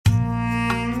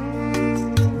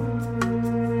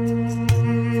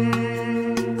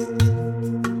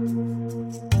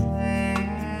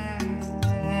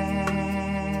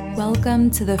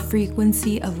Welcome to the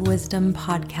Frequency of Wisdom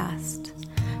podcast.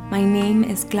 My name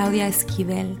is Claudia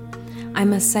Esquivel.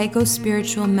 I'm a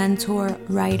psycho-spiritual mentor,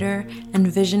 writer, and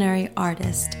visionary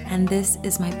artist, and this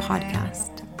is my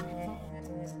podcast.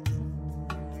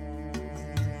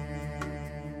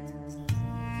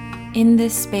 In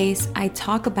this space, I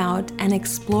talk about and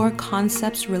explore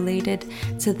concepts related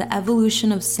to the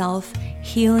evolution of self,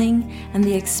 healing, and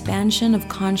the expansion of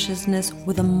consciousness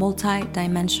with a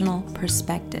multi-dimensional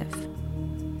perspective.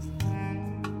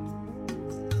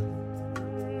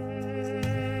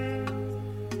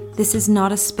 This is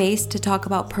not a space to talk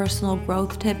about personal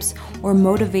growth tips or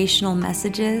motivational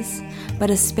messages,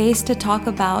 but a space to talk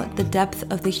about the depth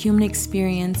of the human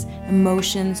experience,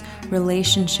 emotions,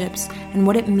 relationships, and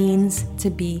what it means to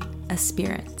be a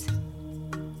spirit.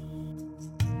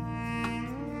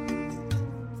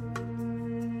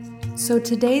 So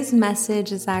today's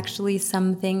message is actually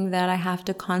something that I have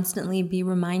to constantly be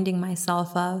reminding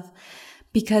myself of,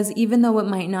 because even though it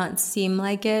might not seem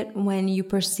like it when you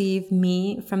perceive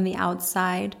me from the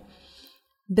outside,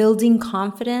 building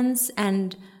confidence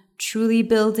and truly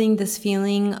building this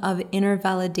feeling of inner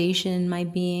validation in my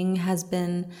being has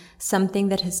been something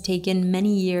that has taken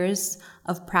many years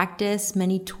of practice,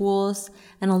 many tools,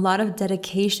 and a lot of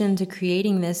dedication to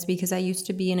creating this, because I used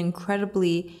to be an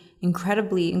incredibly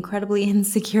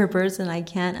insecure person. I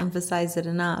can't emphasize it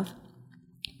enough.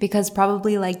 Because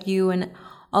probably like you and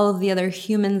all of the other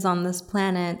humans on this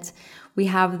planet, we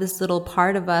have this little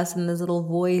part of us and this little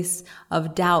voice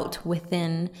of doubt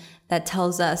within that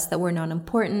tells us that we're not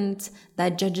important,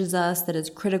 that judges us, that is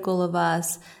critical of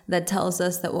us, that tells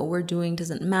us that what we're doing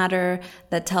doesn't matter,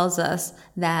 that tells us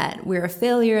that we're a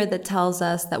failure, that tells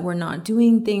us that we're not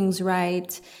doing things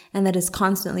right, and that is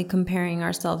constantly comparing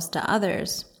ourselves to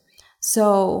others.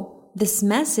 So this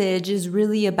message is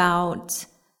really about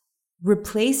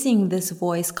replacing this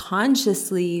voice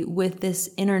consciously with this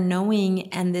inner knowing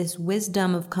and this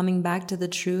wisdom of coming back to the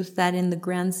truth that in the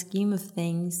grand scheme of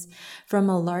things, from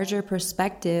a larger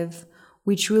perspective,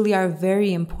 we truly are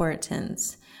very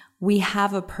important. We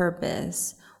have a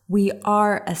purpose. We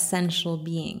are essential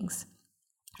beings.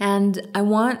 And I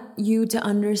want you to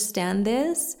understand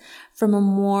this from a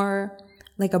more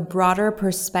like a broader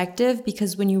perspective,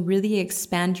 because when you really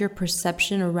expand your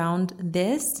perception around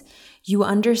this, you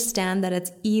understand that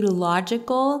it's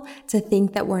illogical to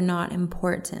think that we're not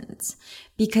important,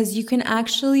 because you can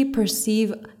actually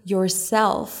perceive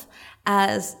yourself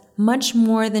as much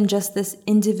more than just this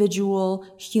individual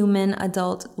human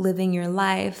adult living your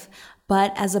life,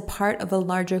 but as a part of a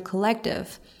larger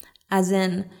collective, as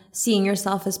in seeing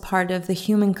yourself as part of the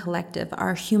human collective,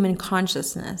 our human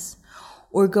consciousness,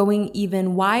 or going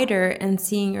even wider and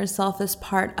seeing yourself as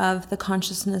part of the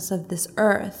consciousness of this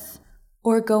earth.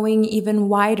 Or going even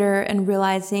wider and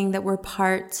realizing that we're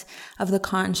part of the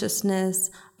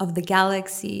consciousness of the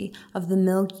galaxy, of the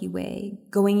Milky Way.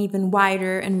 Going even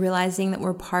wider and realizing that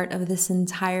we're part of this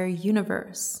entire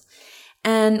universe.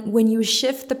 And when you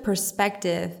shift the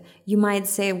perspective, you might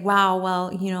say, wow,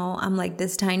 well, I'm like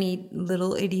this tiny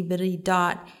little itty bitty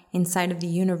dot inside of the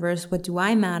universe. What do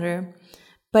I matter?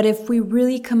 But if we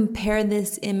really compare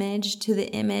this image to the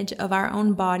image of our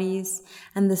own bodies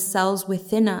and the cells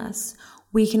within us,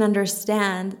 we can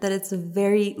understand that it's a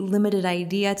very limited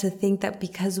idea to think that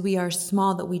because we are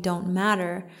small that we don't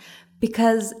matter.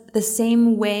 Because the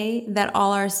same way that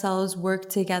all our cells work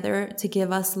together to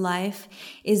give us life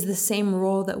is the same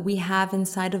role that we have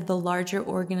inside of the larger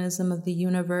organism of the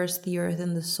universe, the earth,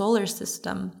 and the solar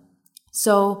system.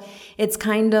 So it's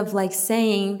kind of like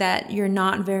saying that you're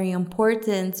not very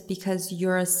important because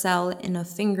you're a cell in a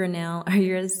fingernail, or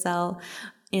you're a cell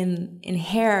in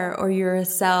hair, or you're a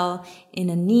cell in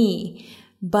a knee.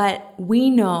 But we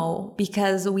know,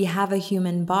 because we have a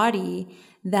human body,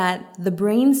 that the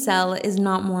brain cell is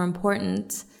not more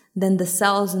important than the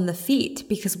cells in the feet,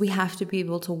 because we have to be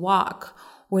able to walk,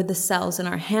 or the cells in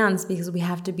our hands, because we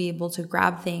have to be able to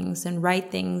grab things and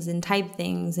write things and type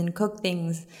things and cook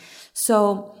things.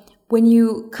 So when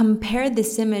you compare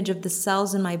this image of the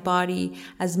cells in my body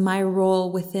as my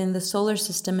role within the solar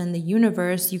system and the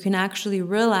universe, you can actually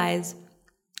realize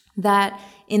that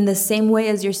in the same way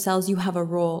as your cells, you have a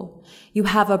role, you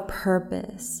have a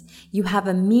purpose, you have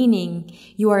a meaning,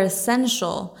 you are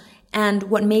essential. And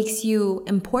what makes you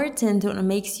important, what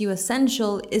makes you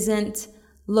essential, isn't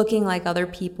looking like other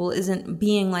people, isn't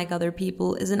being like other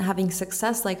people, isn't having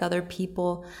success like other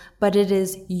people, but it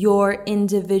is your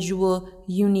individual,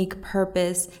 unique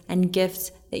purpose and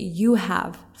gifts that you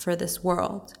have for this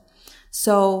world.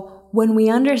 So when we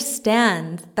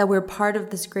understand that we're part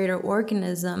of this greater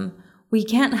organism, we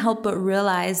can't help but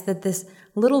realize that this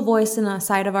little voice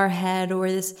inside of our head, or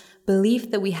this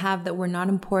belief that we have that we're not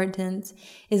important,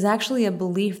 is actually a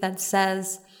belief that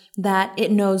says that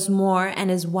it knows more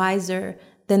and is wiser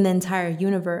than the entire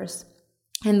universe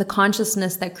and the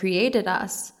consciousness that created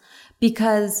us.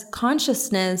 Because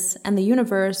consciousness and the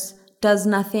universe does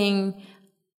nothing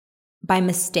by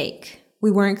mistake.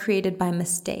 We weren't created by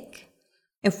mistake.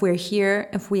 If we're here,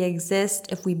 if we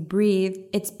exist, if we breathe,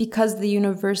 it's because the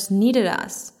universe needed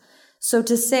us. So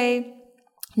to say,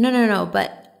 no,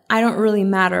 but I don't really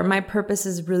matter. My purpose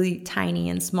is really tiny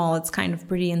and small. It's kind of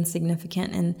pretty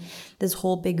insignificant in this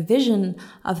whole big vision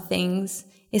of things,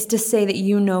 is to say that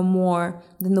you know more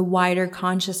than the wider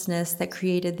consciousness that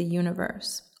created the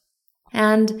universe.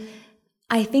 And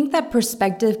I think that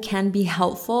perspective can be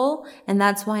helpful, and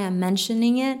that's why I'm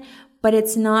mentioning it. But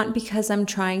it's not because I'm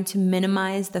trying to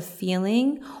minimize the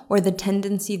feeling or the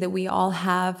tendency that we all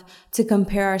have to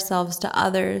compare ourselves to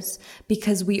others,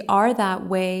 because we are that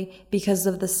way because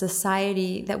of the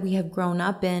society that we have grown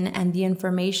up in and the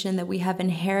information that we have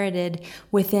inherited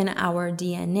within our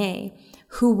DNA.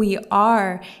 Who we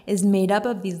are is made up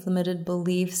of these limited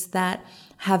beliefs that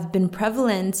have been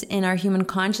prevalent in our human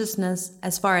consciousness,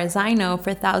 as far as I know,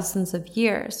 for thousands of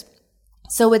years.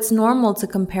 So it's normal to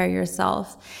compare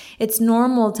yourself. It's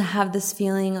normal to have this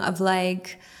feeling of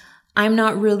like, I'm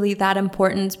not really that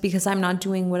important because I'm not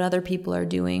doing what other people are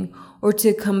doing, or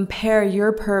to compare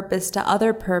your purpose to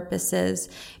other purposes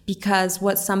because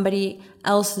what somebody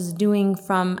else is doing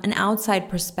from an outside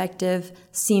perspective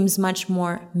seems much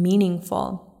more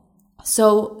meaningful.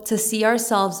 So to see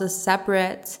ourselves as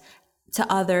separate to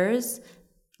others,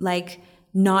 like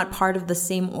not part of the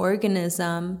same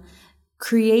organism,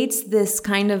 creates this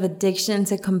kind of addiction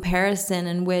to comparison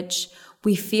in which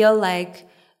we feel like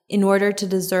in order to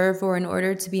deserve or in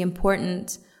order to be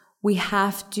important, we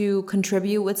have to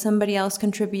contribute what somebody else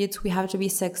contributes. We have to be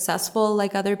successful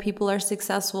like other people are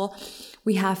successful.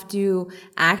 We have to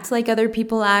act like other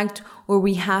people act, or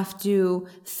we have to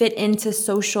fit into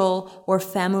social or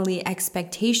family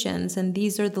expectations. And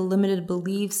these are the limited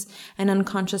beliefs and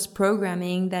unconscious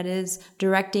programming that is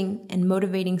directing and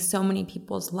motivating so many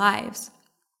people's lives.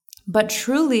 But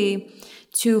truly,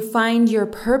 to find your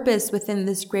purpose within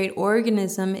this great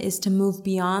organism is to move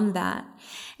beyond that.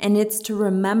 And it's to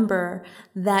remember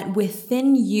that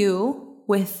within you,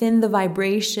 within the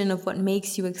vibration of what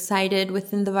makes you excited,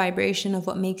 within the vibration of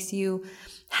what makes you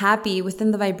happy,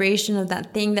 within the vibration of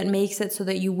that thing that makes it so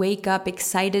that you wake up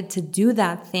excited to do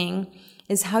that thing,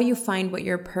 is how you find what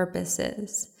your purpose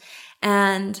is.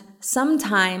 And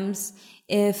sometimes,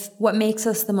 if what makes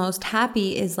us the most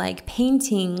happy is like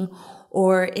painting,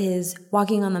 or is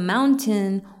walking on the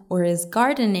mountain, or is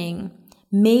gardening,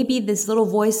 maybe this little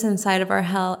voice inside of our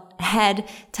head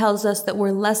tells us that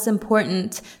we're less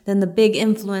important than the big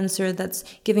influencer that's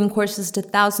giving courses to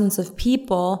thousands of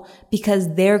people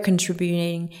because they're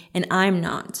contributing and I'm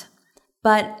not.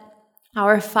 But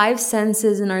our five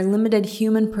senses and our limited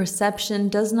human perception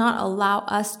does not allow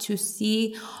us to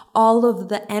see all of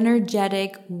the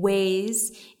energetic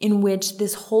ways in which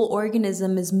this whole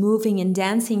organism is moving and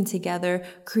dancing together,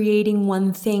 creating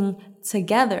one thing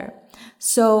together.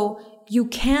 So you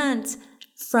can't,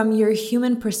 from your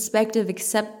human perspective,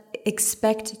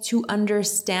 expect to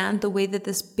understand the way that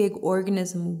this big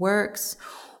organism works,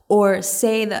 or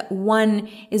say that one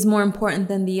is more important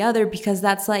than the other, because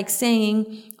that's like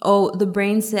saying, oh, the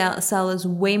brain cell is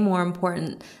way more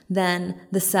important than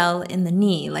the cell in the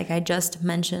knee, like I just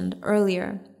mentioned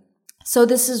earlier. So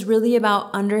this is really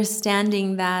about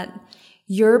understanding that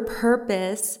your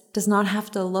purpose does not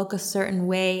have to look a certain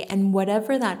way, and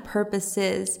whatever that purpose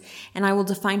is, and I will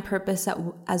define purpose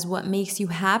as what makes you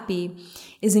happy,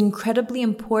 is incredibly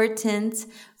important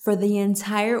for the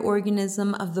entire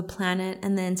organism of the planet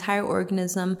and the entire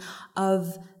organism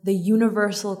of the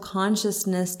universal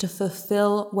consciousness to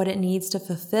fulfill what it needs to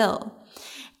fulfill.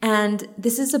 And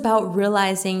this is about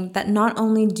realizing that not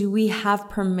only do we have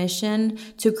permission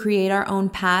to create our own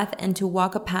path and to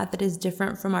walk a path that is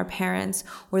different from our parents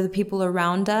or the people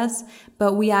around us,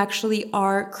 but we actually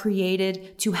are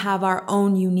created to have our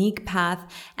own unique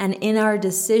path. And in our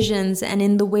decisions and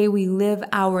in the way we live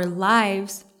our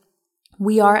lives,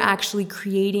 we are actually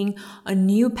creating a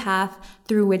new path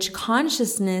through which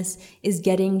consciousness is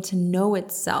getting to know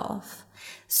itself.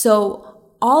 So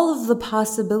all of the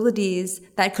possibilities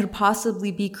that could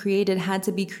possibly be created had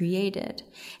to be created.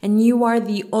 And you are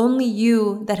the only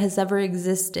you that has ever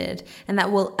existed and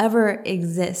that will ever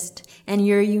exist. And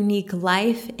your unique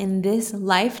life in this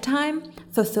lifetime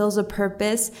fulfills a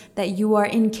purpose that you are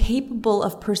incapable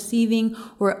of perceiving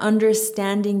or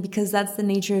understanding, because that's the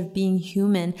nature of being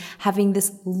human, having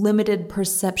this limited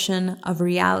perception of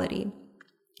reality.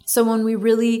 So when we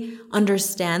really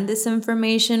understand this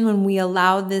information, when we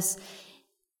allow this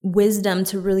wisdom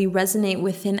to really resonate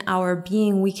within our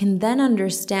being, we can then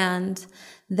understand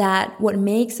that what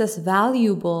makes us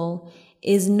valuable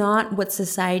is not what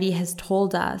society has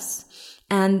told us.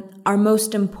 And our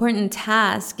most important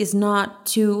task is not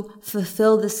to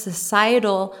fulfill the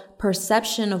societal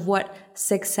perception of what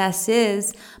success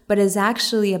is, but is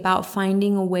actually about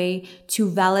finding a way to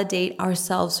validate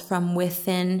ourselves from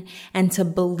within and to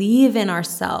believe in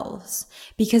ourselves.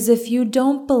 Because if you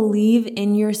don't believe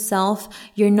in yourself,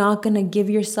 you're not going to give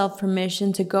yourself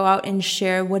permission to go out and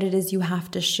share what it is you have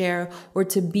to share or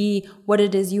to be what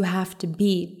it is you have to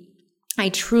be. I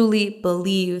truly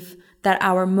believe that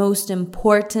our most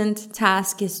important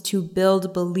task is to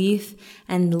build belief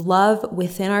and love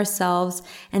within ourselves,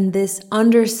 and this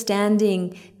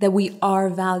understanding that we are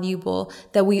valuable,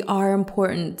 that we are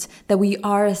important, that we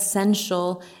are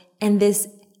essential, and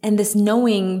this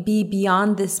knowing be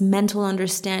beyond this mental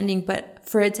understanding, but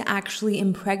for it to actually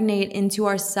impregnate into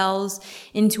ourselves,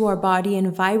 into our body,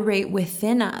 and vibrate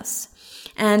within us.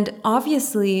 And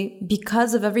obviously,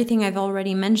 because of everything I've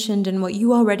already mentioned and what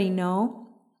you already know,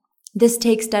 this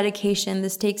takes dedication,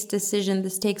 this takes decision,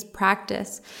 this takes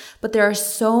practice. But there are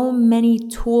so many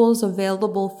tools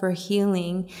available for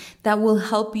healing that will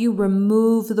help you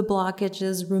remove the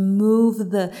blockages,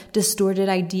 remove the distorted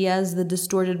ideas, the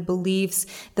distorted beliefs,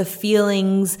 the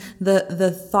feelings,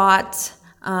 the thought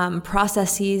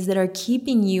processes that are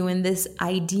keeping you in this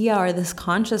idea or this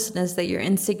consciousness that you're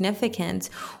insignificant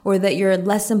or that you're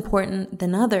less important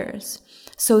than others.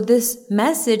 So this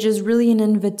message is really an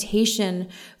invitation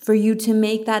for you to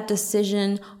make that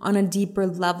decision on a deeper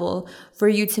level, for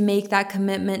you to make that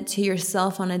commitment to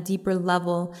yourself on a deeper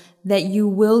level, that you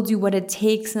will do what it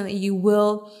takes and that you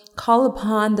will call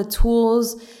upon the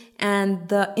tools and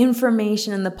the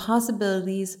information and the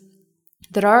possibilities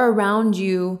that are around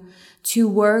you to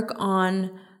work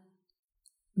on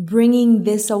bringing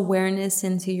this awareness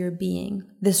into your being,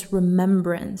 this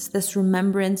remembrance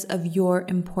of your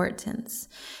importance.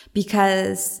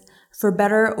 Because for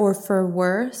better or for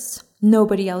worse,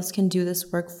 nobody else can do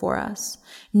this work for us.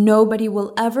 Nobody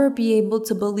will ever be able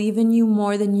to believe in you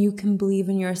more than you can believe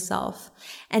in yourself.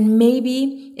 And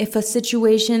maybe if a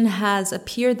situation has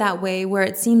appeared that way, where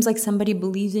it seems like somebody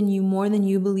believes in you more than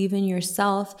you believe in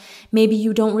yourself, maybe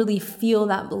you don't really feel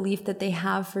that belief that they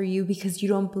have for you because you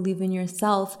don't believe in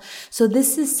yourself. So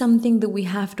this is something that we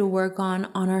have to work on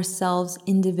ourselves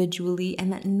individually,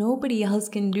 and that nobody else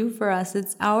can do for us.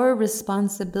 It's our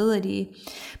responsibility,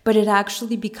 but it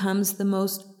actually becomes the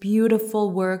most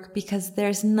beautiful work, because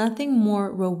there's nothing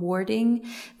more rewarding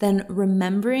than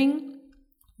remembering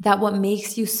that what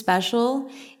makes you special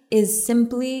is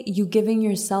simply you giving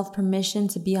yourself permission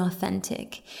to be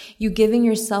authentic. You giving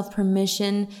yourself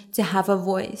permission to have a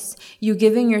voice. You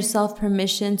giving yourself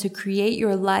permission to create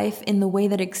your life in the way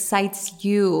that excites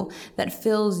you, that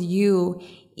fills you,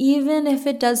 even if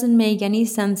it doesn't make any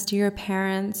sense to your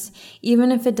parents,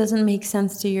 even if it doesn't make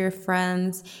sense to your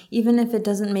friends, even if it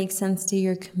doesn't make sense to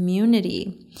your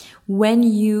community. When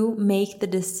you make the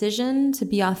decision to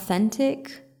be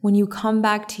authentic, when you come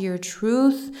back to your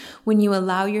truth, when you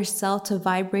allow yourself to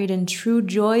vibrate in true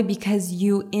joy because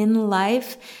you in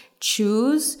life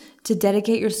choose to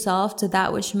dedicate yourself to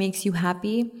that which makes you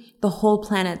happy, the whole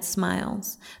planet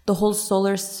smiles. The whole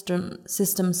solar system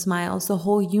smiles. The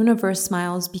whole universe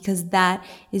smiles, because that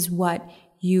is what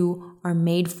you are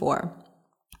made for.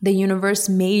 The universe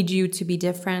made you to be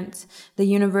different. The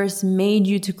universe made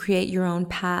you to create your own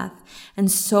path. And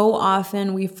so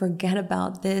often we forget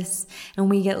about this and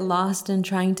we get lost in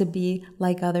trying to be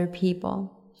like other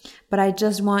people. But I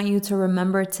just want you to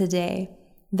remember today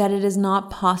that it is not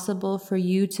possible for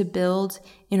you to build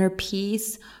inner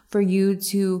peace, for you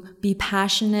to be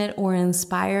passionate or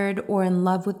inspired or in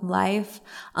love with life,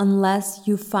 unless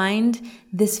you find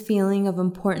this feeling of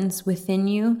importance within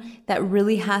you that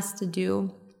really has to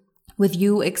do with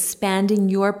you expanding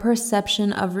your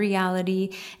perception of reality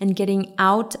and getting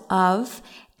out of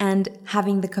and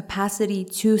having the capacity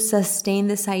to sustain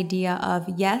this idea of,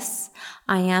 yes,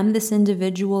 I am this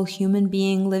individual human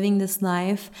being living this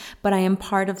life, but I am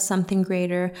part of something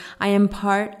greater. I am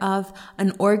part of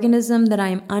an organism that I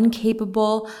am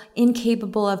incapable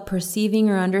of perceiving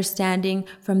or understanding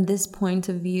from this point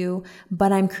of view,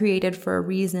 but I'm created for a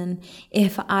reason.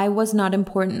 If I was not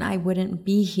important, I wouldn't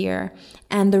be here.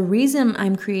 And the reason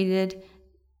I'm created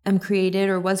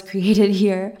or was created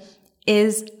here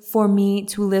is for me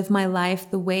to live my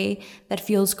life the way that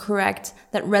feels correct,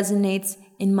 that resonates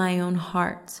in my own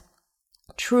heart.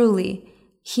 Truly,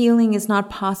 healing is not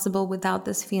possible without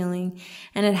this feeling,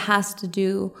 and it has to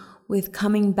do with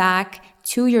coming back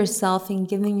to yourself and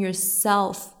giving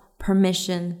yourself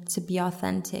permission to be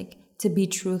authentic, to be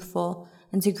truthful,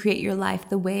 and to create your life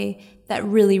the way that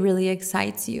really, really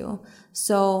excites you.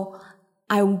 So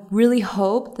I really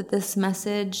hope that this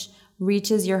message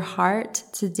reaches your heart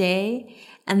today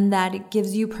and that it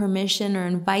gives you permission or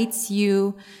invites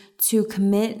you to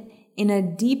commit in a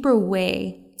deeper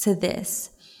way to this,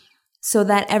 so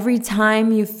that every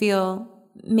time you feel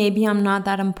maybe I'm not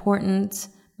that important,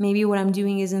 maybe what I'm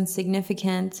doing is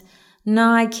insignificant,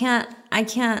 no, I can't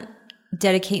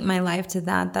dedicate my life to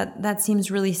that. That seems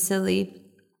really silly.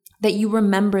 That you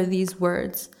remember these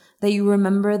words, that you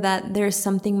remember that there's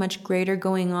something much greater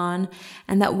going on,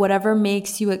 and that whatever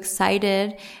makes you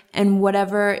excited and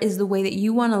whatever is the way that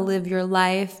you want to live your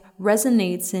life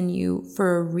resonates in you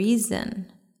for a reason.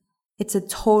 It's a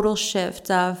total shift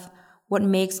of what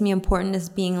makes me important is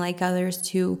being like others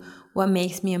to what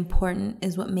makes me important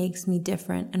is what makes me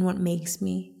different and what makes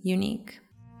me unique.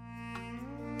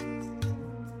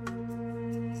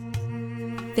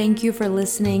 Thank you for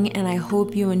listening, and I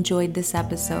hope you enjoyed this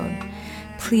episode.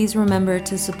 Please remember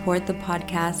to support the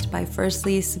podcast by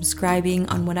firstly subscribing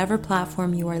on whatever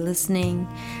platform you are listening,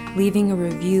 leaving a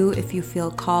review if you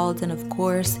feel called, and of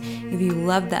course, if you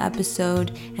love the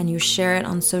episode and you share it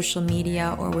on social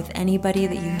media or with anybody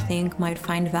that you think might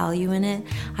find value in it,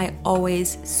 I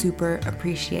always super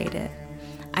appreciate it.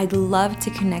 I'd love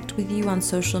to connect with you on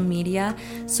social media,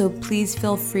 so please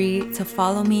feel free to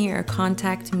follow me or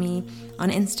contact me on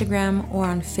Instagram or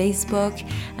on Facebook.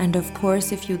 And of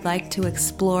course, if you'd like to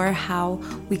explore how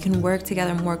we can work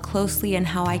together more closely and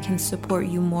how I can support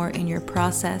you more in your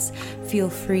process, feel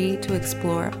free to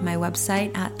explore my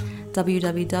website at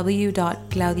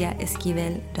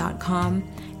www.claudiaesquivel.com.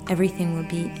 Everything will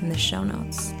be in the show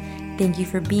notes. Thank you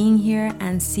for being here,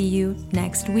 and see you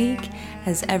next week.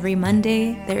 As every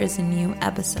Monday, there is a new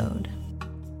episode.